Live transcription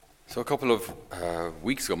So a couple of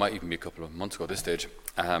weeks ago, might even be a couple of months ago at this stage,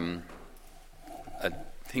 a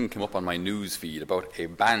thing came up on my news feed about a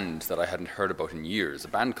band that I hadn't heard about in years, a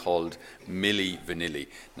band called Milli Vanilli.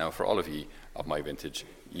 Now, for all of you of my vintage,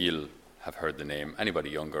 you'll have heard the name. Anybody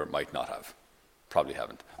younger might not have. Probably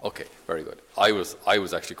haven't. Okay, very good. I was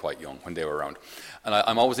actually quite young when they were around. And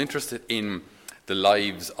I'm always interested in the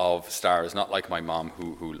lives of stars, not like my mom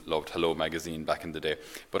who loved Hello magazine back in the day,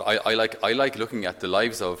 but I like looking at the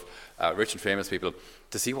lives of rich and famous people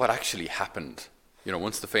to see what actually happened. You know,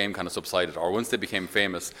 once the fame kind of subsided, or once they became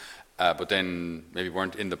famous, but then maybe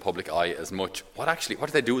weren't in the public eye as much. What did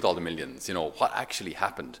they do with all the millions? You know, what actually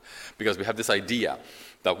happened? Because we have this idea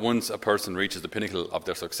that once a person reaches the pinnacle of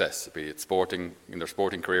their success, be it sporting, in their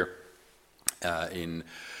sporting career, in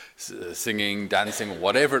singing, dancing,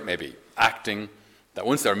 whatever it may be, acting, that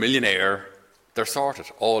once they're a millionaire, they're sorted.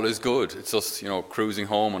 All is good. It's just, cruising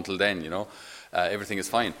home until then, everything is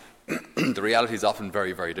fine. The reality is often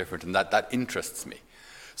very, very different, and that interests me.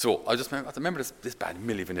 So I remember this band,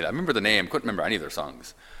 Milli Vanilli. I remember the name, couldn't remember any of their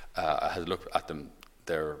songs. I had a look at them.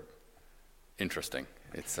 They're interesting.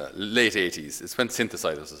 It's late 80s. It's when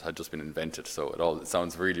synthesizers had just been invented, so it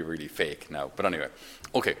sounds really, really fake now. But anyway,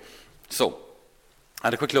 okay. So I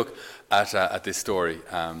had a quick look at this story,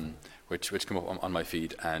 which came up on my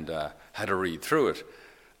feed, and had a read through it.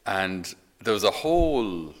 And there was a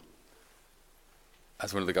whole,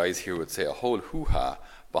 as one of the guys here would say, a whole hoo-ha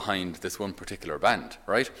behind this one particular band,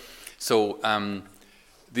 right? So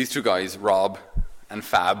these two guys, Rob and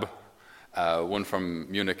Fab, one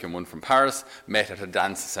from Munich and one from Paris, met at a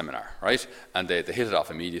dance seminar, right? And they hit it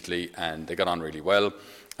off immediately, and they got on really well,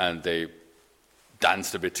 and they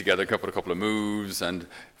danced a bit together, put a couple of moves, and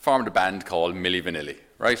formed a band called Milli Vanilli,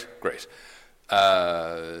 right? Great.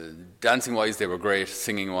 Dancing-wise, they were great.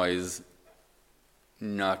 Singing-wise,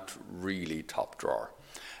 not really top drawer.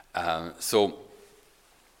 So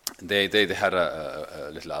they had a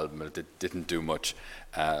little album, but it didn't do much,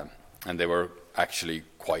 and they were actually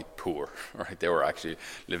quite poor, right? They were actually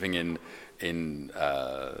living in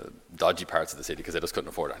dodgy parts of the city because they just couldn't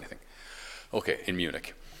afford anything. Okay, in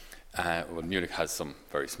Munich. Well, Munich has some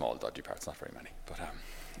very small dodgy parts, not very many, but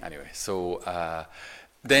anyway. So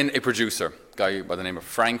then a producer, guy by the name of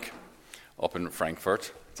Frank, up in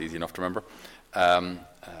Frankfurt, it's easy enough to remember,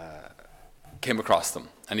 came across them,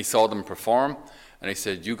 and he saw them perform, and he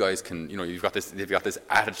said, "You guys can, you've got this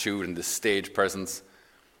attitude and this stage presence,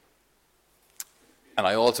 and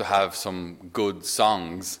I also have some good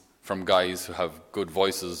songs from guys who have good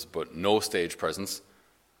voices but no stage presence.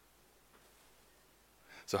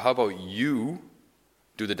 So how about you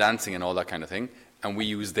do the dancing and all that kind of thing, and we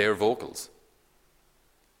use their vocals?"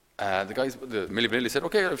 The guys, the Milli Vanilli said,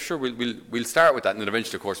 "Okay, sure, we'll start with that, and then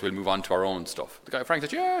eventually, of course, we'll move on to our own stuff." The guy Frank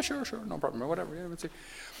said, "Yeah, sure, no problem, or whatever. Yeah, we'll see."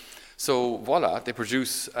 So voila, they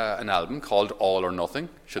produce an album called All or Nothing.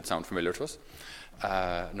 Should sound familiar to us.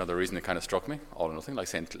 Another reason it kind of struck me, All or Nothing,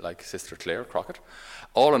 like Sister Claire Crockett,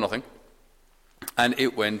 All or Nothing, and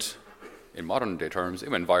it went. In modern day terms, it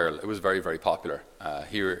went viral. It was very, very popular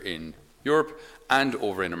here in Europe and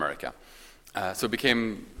over in America. So it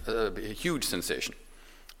became a huge sensation.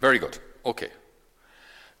 Very good. Okay.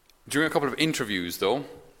 During a couple of interviews, though,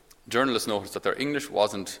 journalists noticed that their English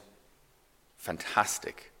wasn't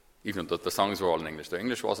fantastic, even though the songs were all in English. Their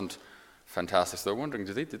English wasn't fantastic. So they're wondering,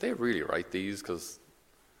 did they really write these?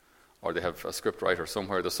 Or they have a script writer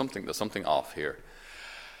somewhere. There's something off here.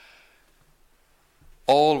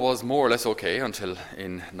 All was more or less okay until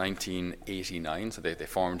in 1989, so they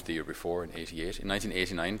formed the year before, in 88. In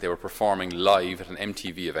 1989, they were performing live at an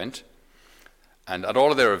MTV event, and at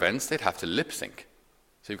all of their events, they'd have to lip sync.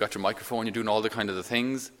 So you've got your microphone, you're doing all the kind of the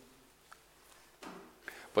things,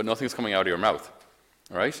 but nothing's coming out of your mouth,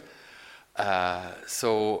 right?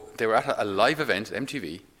 So they were at a live event at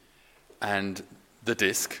MTV, and the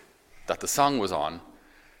disc that the song was on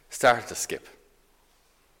started to skip.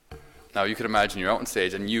 Now, you could imagine you're out on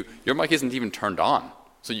stage and your mic isn't even turned on.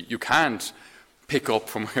 So you can't pick up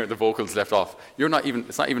from where the vocals left off.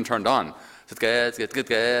 It's not even turned on. So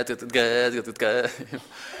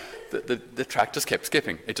the track just kept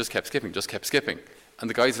skipping. It just kept skipping. And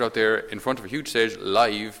the guys are out there in front of a huge stage,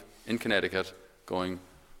 live in Connecticut, going,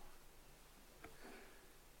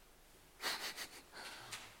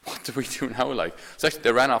 "What do we do now?" So actually,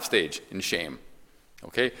 they ran off stage in shame.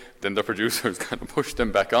 Okay, then the producers kind of pushed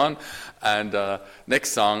them back on, and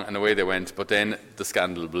next song, and away they went. But then the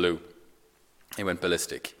scandal blew. It went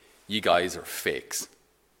ballistic. "You guys are fakes.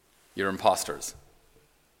 You're imposters.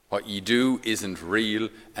 What you do isn't real,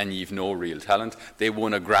 and you've no real talent." They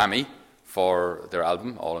won a Grammy for their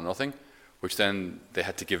album, All or Nothing, which then they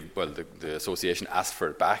had to give, well, the association asked for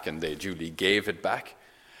it back, and they duly gave it back.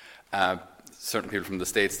 Certain people from the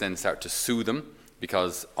States then started to sue them,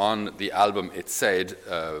 because on the album it said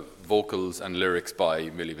vocals and lyrics by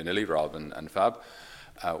Milli Vanilli, Rob and Fab,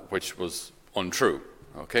 which was untrue.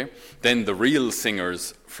 Okay. Then the real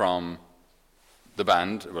singers from the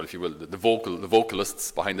band, well, if you will, the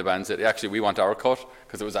vocalists behind the band said, actually, we want our cut,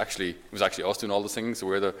 because it was actually us doing all the singing, so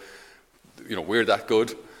we're that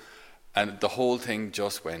good. And the whole thing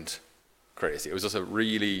just went crazy. It was just a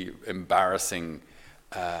really embarrassing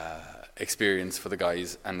experience for the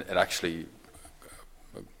guys, and it actually,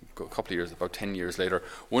 a couple of years, about 10 years later,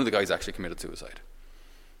 one of the guys actually committed suicide.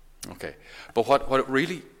 Okay, but what it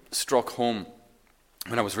really struck home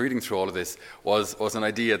when I was reading through all of this was an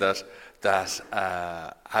idea that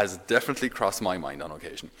has definitely crossed my mind on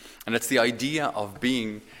occasion, and it's the idea of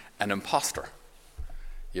being an imposter,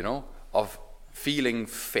 of feeling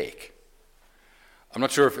fake. I'm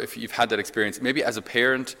not sure if you've had that experience, maybe as a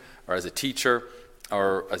parent or as a teacher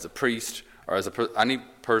or as a priest or as any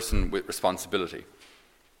person with responsibility.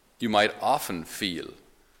 You might often feel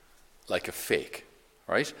like a fake,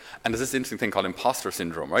 right? And there's this interesting thing called imposter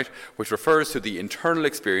syndrome, right? Which refers to the internal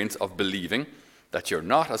experience of believing that you're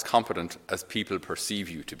not as competent as people perceive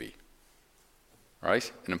you to be, right?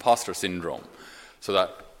 An imposter syndrome. So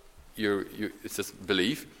that it's this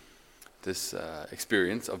belief, this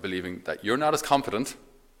experience of believing that you're not as competent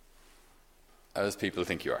as people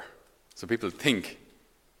think you are. So people think,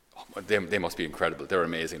 oh, they must be incredible, they're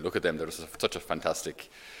amazing, look at them, they're such a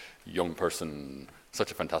fantastic young person,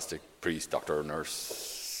 such a fantastic priest, doctor,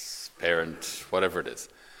 nurse, parent, whatever it is.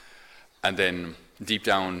 And then deep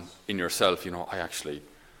down in yourself, I'm not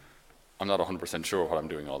 100% sure what I'm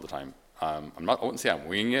doing all the time. I wouldn't say I'm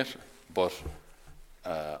winging it, but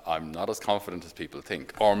I'm not as confident as people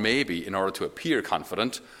think. Or maybe in order to appear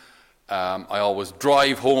confident, I always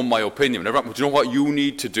drive home my opinion. But you know what you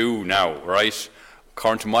need to do now, right?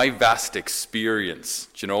 According to my vast experience,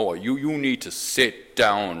 you need to sit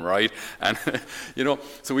down, right? And,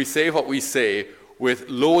 so we say what we say with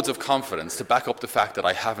loads of confidence to back up the fact that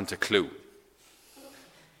I haven't a clue.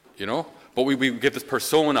 But we give this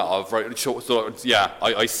persona of, right, so yeah,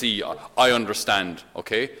 I see, I understand,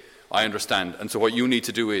 okay? I understand. And so what you need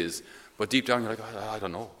to do is, but deep down you're like, I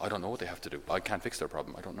don't know what they have to do. I can't fix their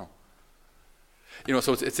problem, I don't know.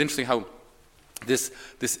 So it's interesting how this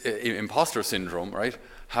imposter syndrome, right?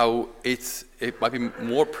 How it might be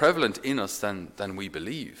more prevalent in us than we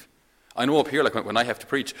believe. I know up here, like when I have to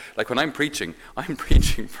preach, like when I'm preaching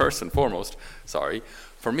first and foremost,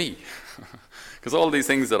 for me. Because all these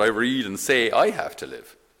things that I read and say, I have to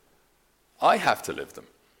live. I have to live them.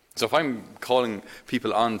 So if I'm calling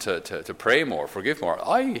people on to pray more, forgive more,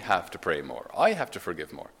 I have to pray more. I have to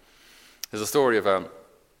forgive more. There's a story of a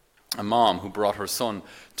mom who brought her son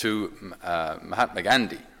to Mahatma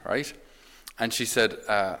Gandhi, right? And she said,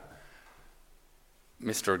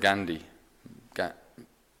 Mr. Gandhi,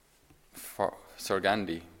 Sir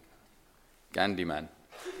Gandhi man,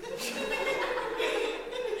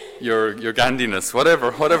 your Gandiness,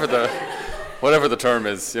 whatever the term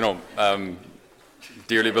is,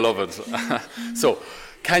 dearly beloved. So,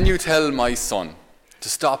 can you tell my son to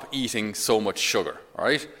stop eating so much sugar, all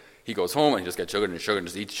right? He goes home and he just gets sugar and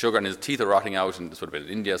just eats sugar, and his teeth are rotting out, and this would have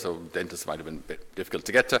been in India, so dentists might have been a bit difficult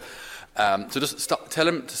to get to. So just tell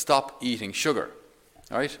him to stop eating sugar,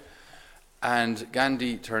 all right? And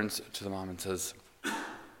Gandhi turns to the mom and says,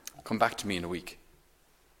 come back to me in a week.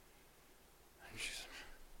 And she says,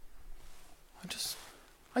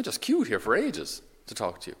 I just queued here for ages to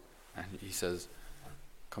talk to you. And he says,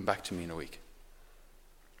 come back to me in a week.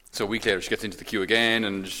 So a week later, she gets into the queue again,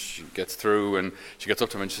 and she gets through, and she gets up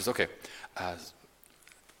to him, and she says, okay, we're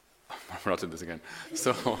not doing this again.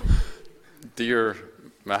 So, dear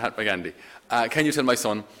Mahatma Gandhi, can you tell my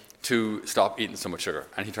son to stop eating so much sugar?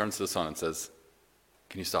 And he turns to the son and says,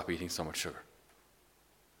 can you stop eating so much sugar?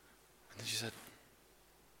 And then she said,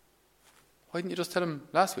 why didn't you just tell him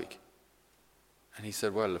last week? And he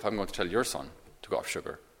said, well, if I'm going to tell your son to go off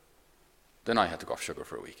sugar, then I had to go off sugar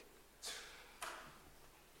for a week.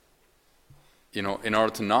 In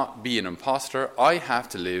order to not be an imposter, I have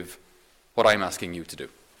to live what I'm asking you to do.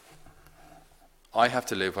 I have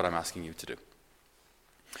to live what I'm asking you to do.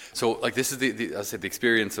 So, like, this is as I said, the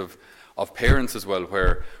experience of parents as well,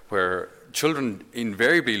 where children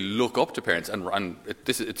invariably look up to parents, and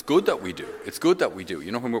it's good that we do. It's good that we do.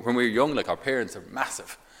 When we're young, like, our parents are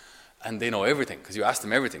massive, and they know everything because you ask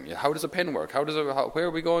them everything. How does a pen work? Where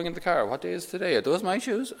are we going in the car? What day is today? Are those my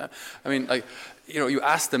shoes? You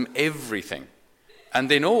ask them everything, and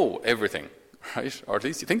they know everything. right? Or at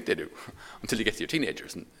least you think they do, until you get to your teenage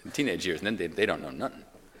years, and then they don't know nothing.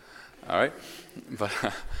 All right? But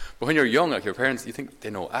when you're young, like your parents, you think they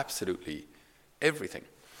know absolutely everything.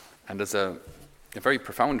 And there's a very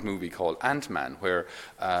profound movie called Ant-Man, where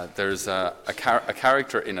there's a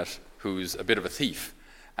character in it who's a bit of a thief,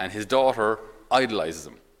 and his daughter idolizes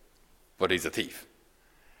him, but he's a thief.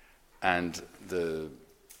 And the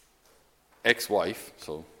ex-wife,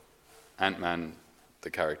 so Ant-Man, the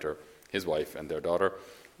character, his wife and their daughter,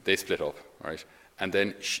 they split up, right? And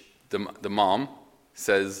then the mom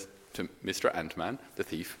says to Mr. Ant-Man, the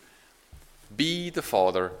thief, "Be the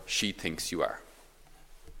father she thinks you are.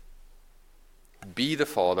 Be the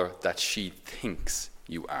father that she thinks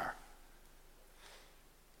you are."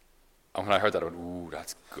 And when I heard that, I went, ooh,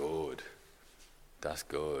 that's good. That's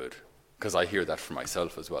good. Because I hear that for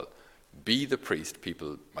myself as well. Be the priest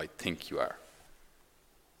people might think you are.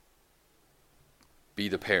 Be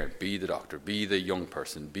the parent, be the doctor, be the young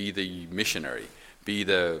person, be the missionary, be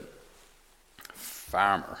the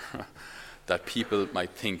farmer that people might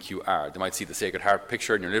think you are. They might see the Sacred Heart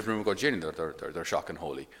picture in your living room and go, Jenny, they're shocking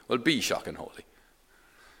holy. Well, be shocking holy.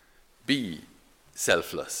 Be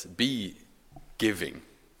selfless. Be giving.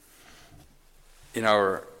 In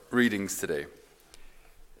our readings today,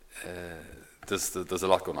 there's a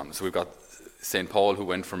lot going on. So we've got St. Paul, who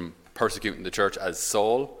went from persecuting the church as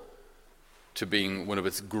Saul to being one of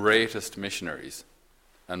its greatest missionaries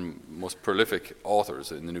and most prolific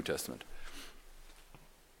authors in the New Testament.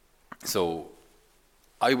 So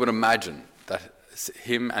I would imagine that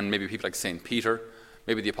him and maybe people like St. Peter,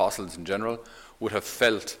 maybe the apostles in general, would have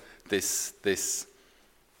felt this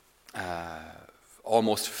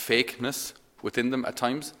almost fakeness within them at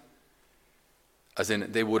times, as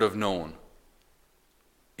in they would have known,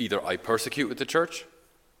 either I persecuted the church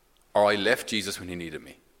or I left Jesus when he needed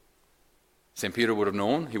me. St. Peter would have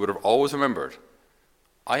known, he would have always remembered,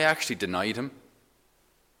 I actually denied him.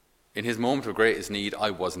 In his moment of greatest need,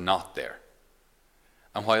 I was not there.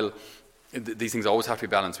 And while these things always have to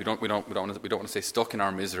be balanced, we don't want to stay stuck in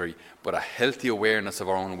our misery, but a healthy awareness of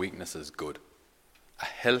our own weakness is good. A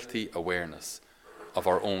healthy awareness of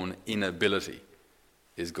our own inability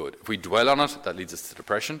is good. If we dwell on it, that leads us to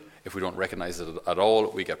depression. If we don't recognize it at all,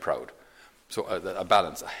 we get proud. So a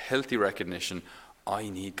balance, a healthy recognition, I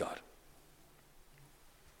need God.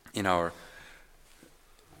 In our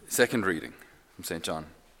second reading from St. John,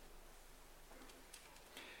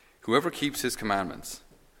 whoever keeps his commandments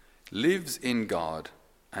lives in God,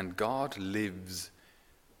 and God lives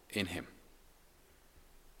in him.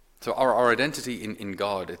 So our identity in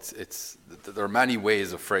God, there are many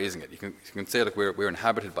ways of phrasing it. You can say like we're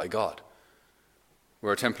inhabited by God.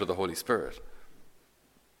 We're a temple of the Holy Spirit.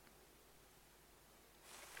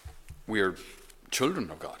 We are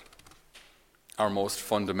children of God. Our most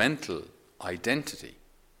fundamental identity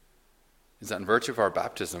is that in virtue of our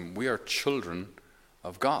baptism, we are children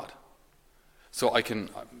of God. So I can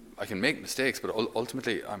make mistakes, but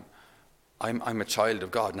ultimately I'm a child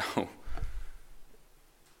of God now.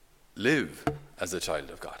 Live as a child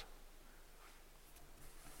of God.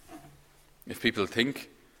 If people think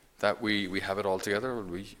that we have it all together,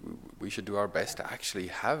 we should do our best to actually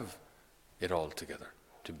have it all together.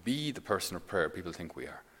 To be the person of prayer people think we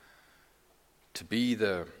are. To be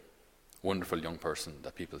the wonderful young person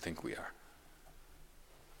that people think we are.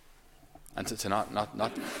 And to not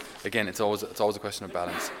again, it's always a question of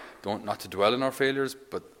balance. Not to dwell on our failures,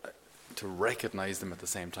 but to recognize them at the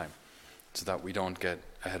same time, so that we don't get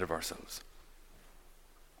ahead of ourselves.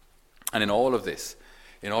 And in all of this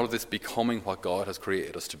becoming what God has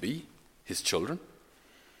created us to be, his children,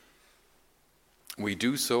 we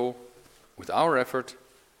do so with our effort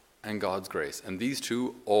and God's grace. And these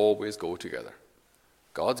two always go together.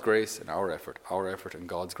 God's grace and our effort and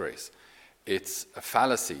God's grace. It's a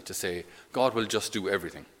fallacy to say, God will just do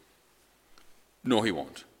everything. No, he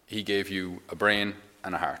won't. He gave you a brain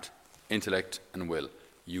and a heart, intellect and will.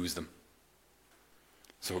 Use them.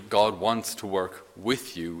 So God wants to work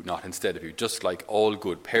with you, not instead of you. Just like all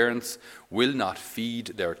good parents will not feed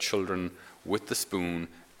their children with the spoon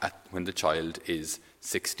when the child is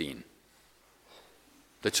 16.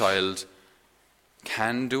 The child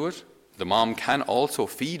can do it. The mom can also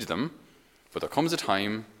feed them. But there comes a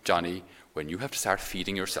time, Johnny, when you have to start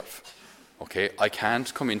feeding yourself. Okay? I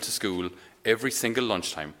can't come into school every single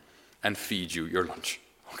lunchtime and feed you your lunch.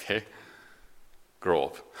 Okay? Grow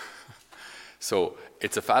up. So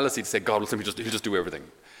it's a fallacy to say God will simply he'll just do everything.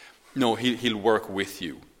 No, he'll work with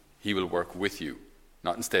you. He will work with you,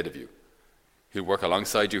 not instead of you. He'll work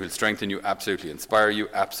alongside you. He'll strengthen you, absolutely. Inspire you,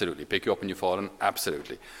 absolutely. Pick you up when you've fallen,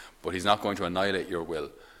 absolutely. But he's not going to annihilate your will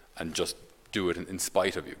and just do it in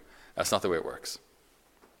spite of you. That's not the way it works.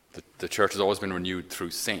 The church has always been renewed through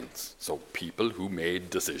saints, so people who made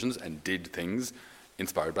decisions and did things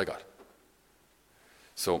inspired by God.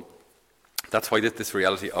 So that's why this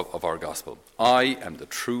reality of our gospel. I am the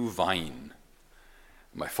true vine.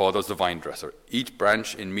 My Father is the vine dresser. Each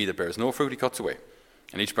branch in me that bears no fruit, he cuts away.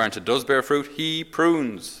 And each branch that does bear fruit, he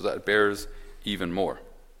prunes so that it bears even more.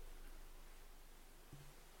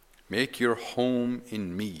 Make your home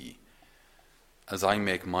in me as I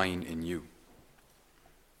make mine in you.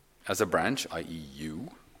 As a branch, i.e. you,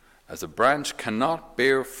 as a branch cannot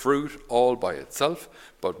bear fruit all by itself,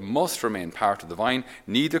 but must remain part of the vine,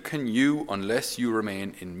 neither can you unless you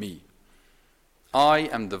remain in me. I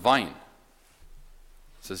am the vine,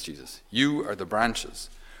 says Jesus. You are the branches.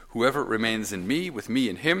 Whoever remains in me, with me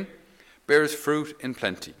in him, bears fruit in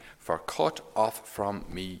plenty. For cut off from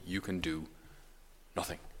me, you can do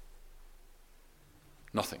nothing.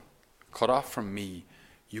 Nothing. Cut off from me,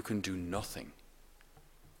 you can do nothing.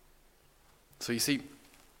 So you see,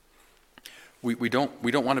 we don't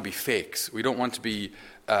want to be fakes. We don't want to be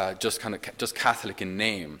just Catholic in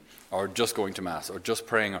name, or just going to mass, or just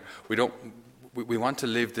praying. We want to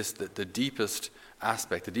live this the deepest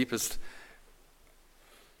aspect, the deepest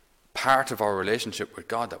part of our relationship with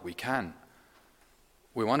God that we can.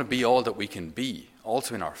 We want to be all that we can be,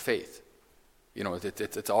 also in our faith. You know,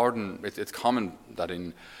 it's common that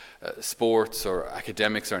in sports or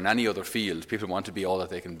academics or in any other field, people want to be all that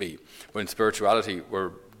they can be. But in spirituality,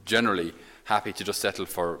 we're generally happy to just settle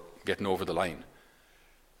for getting over the line.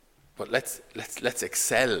 But let's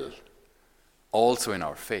excel also in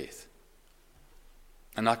our faith,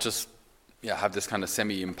 and not just have this kind of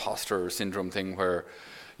semi-imposter syndrome thing where,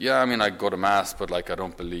 I go to mass, but I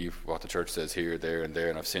don't believe what the church says here, there, and there,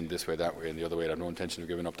 and I've sinned this way, that way, and the other way, and I have no intention of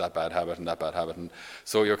giving up that bad habit, and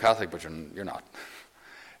so you're Catholic, but you're not.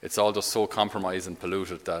 It's all just so compromised and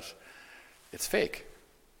polluted that it's fake.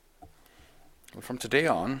 Well, from today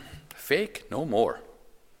on, fake no more.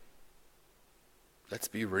 Let's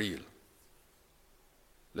be real.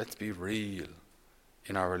 Let's be real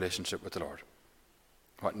in our relationship with the Lord.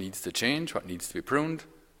 What needs to change, what needs to be pruned,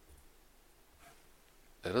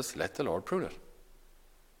 let us let the Lord prune it.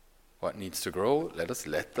 What needs to grow, let us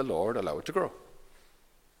let the Lord allow it to grow.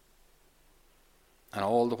 And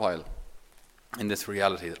all the while, in this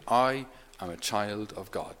reality that I am a child of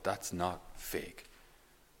God. That's not fake.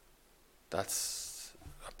 That's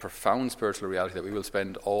a profound spiritual reality that we will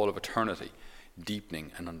spend all of eternity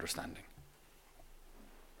deepening and understanding.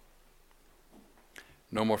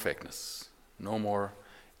 No more fakeness. No more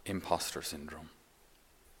imposter syndrome.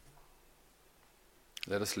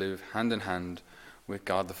 Let us live hand in hand with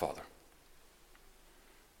God the Father.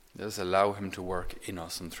 Let us allow him to work in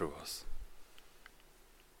us and through us.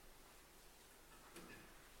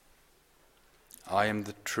 I am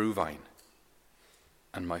the true vine,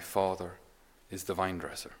 and my Father is the vine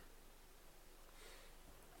dresser.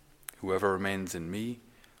 Whoever remains in me,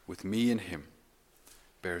 with me in him,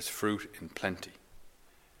 bears fruit in plenty.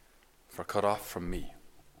 For cut off from me,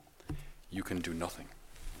 you can do nothing.